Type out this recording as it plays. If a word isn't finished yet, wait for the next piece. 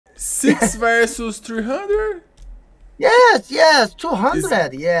6 versus 300? Yes,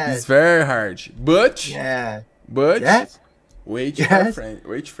 200. Yes. It's very hard. But yes. Wait, yes. my friend.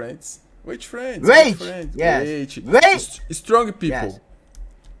 Wait, friends. Yes. Wait. Strong people.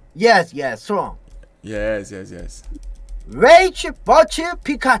 Yes, strong. Yes. Wait, but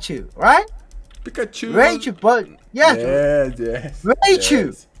Pikachu, right? Pikachu. Wait, but Yes.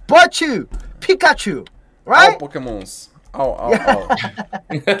 Wait, but Pikachu, right? All Pokemons. All. yeah.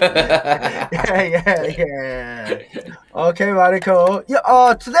 Okay, very cool.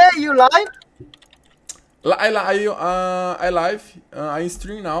 Today you live? I live. I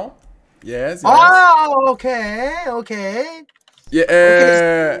stream now. Yes. Oh, okay.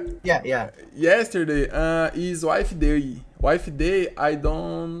 Yeah. Yesterday is wife day. Wife day. I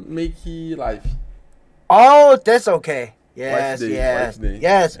don't make live. Oh, that's okay. Yes.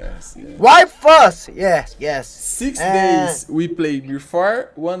 Wife first. Yes. 6 days we play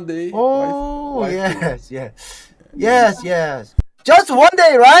before 1 day. Oh, wife yes. Just 1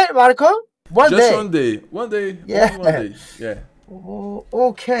 day, right, Marco? One day. 1 day. 1 day. Yeah. 1 day. Yeah.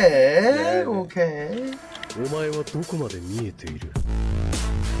 Okay. お前はどこまで見えている